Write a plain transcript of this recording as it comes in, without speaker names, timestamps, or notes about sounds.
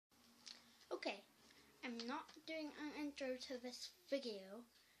I'm not doing an intro to this video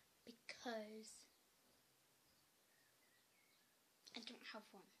because I don't have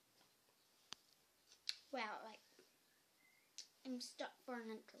one. Well, I'm stuck for an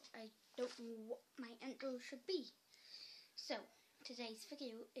intro. I don't know what my intro should be. So, today's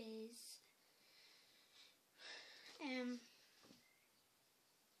video is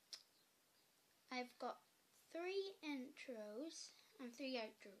I've got 3 intros and 3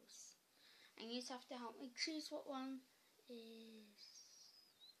 outros. And you have to help me choose what one is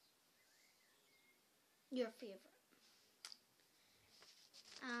your favourite.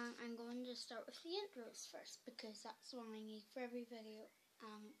 And I'm going to start with the intros first because that's one I need for every video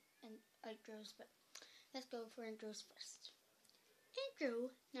and outros, but let's go for intros first.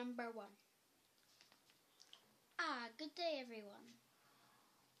 Intro number 1. Good day everyone.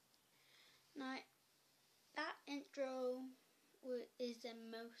 Now, that intro is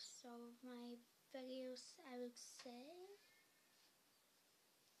in most of my videos, I would say.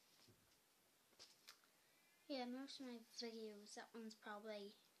 Yeah, most of my videos, that one's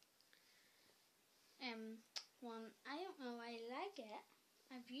probably one, I don't know, I like it.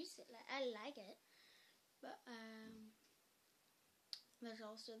 I've used it, I like it. But there's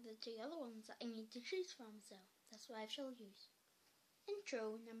also the 2 other ones that I need to choose from, so that's what I shall use.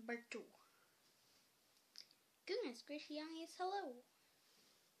 Intro number 2. Goodness gracious, hello.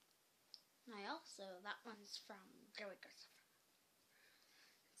 Now also, that one's from Joey Christopher.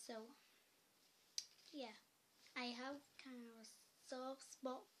 So, yeah, I have kind of a soft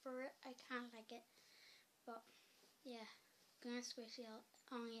spot for it. I kind of like it. But, yeah, goodness gracious,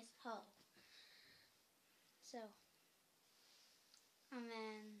 hello. So, and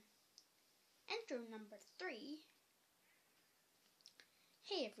then, intro number 3.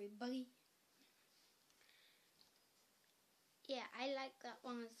 Hey everybody. Yeah, I like that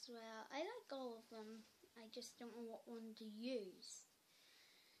one as well. I like all of them. I just don't know what one to use.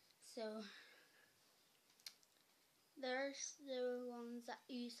 So, there's the ones that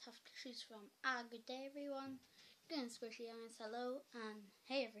you have to choose from. Good day everyone. Goodness gracious, hello, and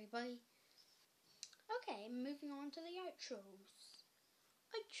hey everybody. Okay, moving on to the outros.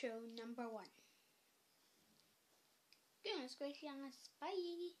 Outro number 1. Goodness gracious,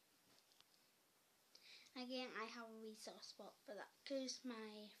 bye. Again, I have a wee soft spot for that because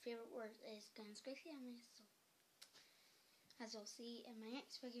my favourite word is goodness gracious. So, as you'll see in my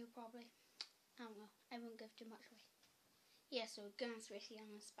next video probably. I don't know, I won't give too much away. Yeah, so goodness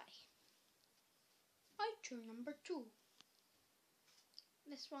gracious, bye. Outro number 2.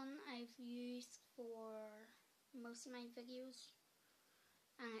 This one I've used for most of my videos.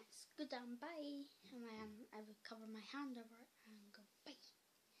 And it's good and bye. And then I would cover my hand over it and go bye.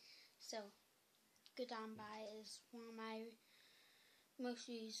 So, good and bye is one of my most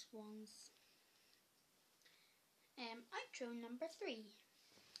used ones. Outro number 3.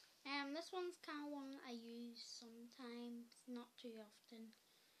 This one's kind of one I use sometimes, not too often.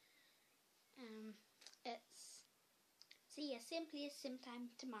 It's see ya simply same time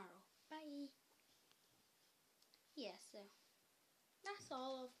tomorrow. Bye. Yeah, so that's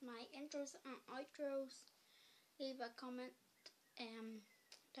all of my intros and outros. Leave a comment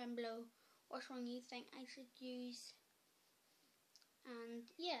down below which one you think I should use. And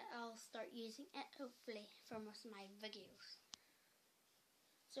yeah, I'll start using it hopefully for most of my videos.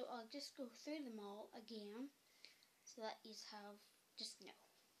 So I'll just go through them all again so that you have just know.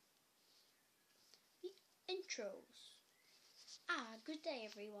 The intros. Good day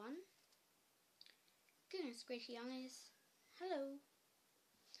everyone. Goodness gracious, hello.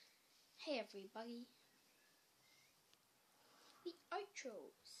 Hey everybody. The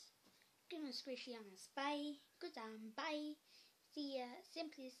outros. Goodness gracious, bye. Good and bye. See ya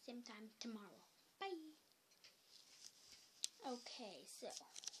simply same time tomorrow. Bye. Okay, so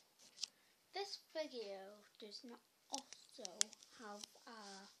this video does not also have a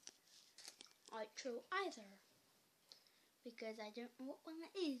outro either because I don't know what one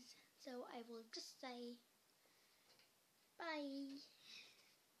it is. So I will just say bye.